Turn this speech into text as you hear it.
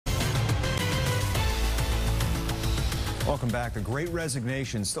Welcome back. The Great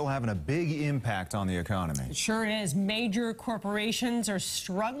Resignation still having a big impact on the economy. It sure is. Major corporations are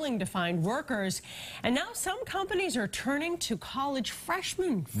struggling to find workers, and now some companies are turning to college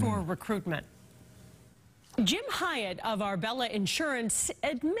freshmen for recruitment. Jim Hyatt of Arbella Insurance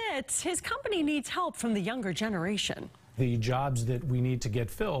admits his company needs help from the younger generation. The jobs that we need to get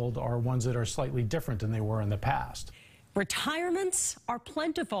filled are ones that are slightly different than they were in the past. Retirements are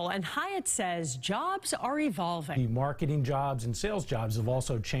plentiful, and Hyatt says jobs are evolving. The marketing jobs and sales jobs have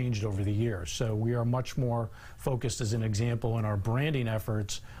also changed over the years, so we are much more focused, as an example, in our branding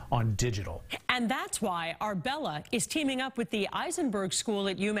efforts on digital. And that's why Arbella is teaming up with the Eisenberg School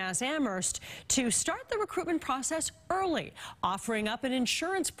at UMass Amherst to start the recruitment process early, offering up an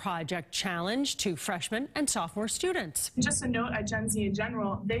insurance project challenge to freshmen and sophomore students. Just a note, at Gen Z in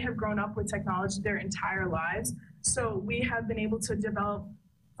general, they have grown up with technology their entire lives. So we have been able to develop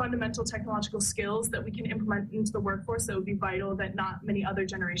fundamental technological skills that we can implement into the workforce that would be vital that not many other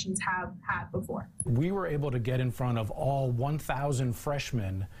generations have had before. We were able to get in front of all 1,000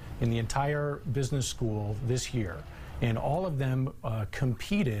 freshmen in the entire business school this year, and all of them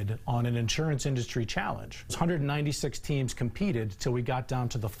competed on an insurance industry challenge. 196 teams competed till we got down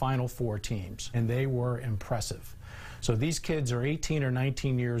to the final 4 teams, and they were impressive. So these kids are 18 or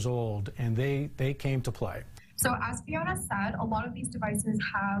 19 years old, and they came to play. So as Fiona said, a lot of these devices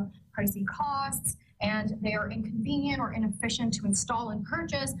have pricey costs, and they are inconvenient or inefficient to install and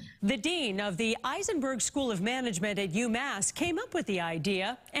purchase. The dean of the Eisenberg School of Management at UMass came up with the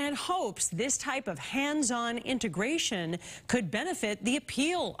idea and hopes this type of hands-on integration could benefit the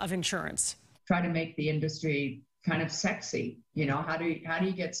appeal of insurance. Try to make the industry kind of sexy. You know, how do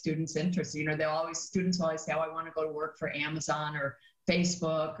you get students interested? You know, students always say, oh, I want to go to work for Amazon or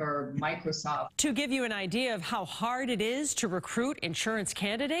Facebook or Microsoft. To give you an idea of how hard it is to recruit insurance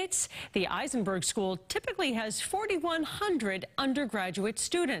candidates, the Eisenberg School typically has 4,100 undergraduate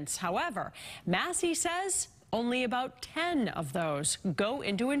students. However, Massey says only about 10 of those go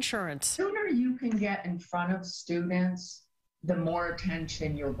into insurance. The sooner you can get in front of students, the more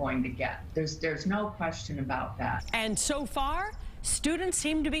attention you're going to get. There's no question about that. And so far, students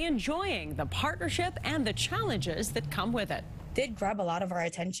seem to be enjoying the partnership and the challenges that come with it. Did grab a lot of our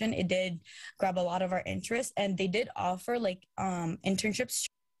attention. It did grab a lot of our interest, and they did offer like internships.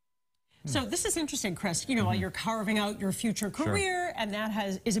 So this is interesting, Chris. You know, while you're carving out your future career, and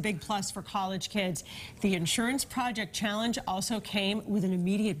that is a big plus for college kids. The Insurance Project Challenge also came with an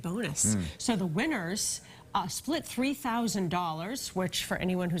immediate bonus. So the winners split $3,000, which for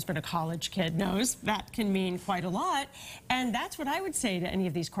anyone who's been a college kid knows that can mean quite a lot. And that's what I would say to any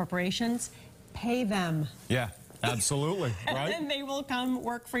of these corporations: pay them. Yeah. Absolutely, right? And then they will come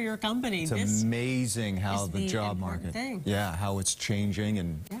work for your company. It's amazing how the job market, thing. how it's changing,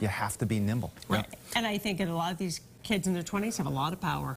 and you have to be nimble. Right. And I think that a lot of these kids in their 20s have a lot of power.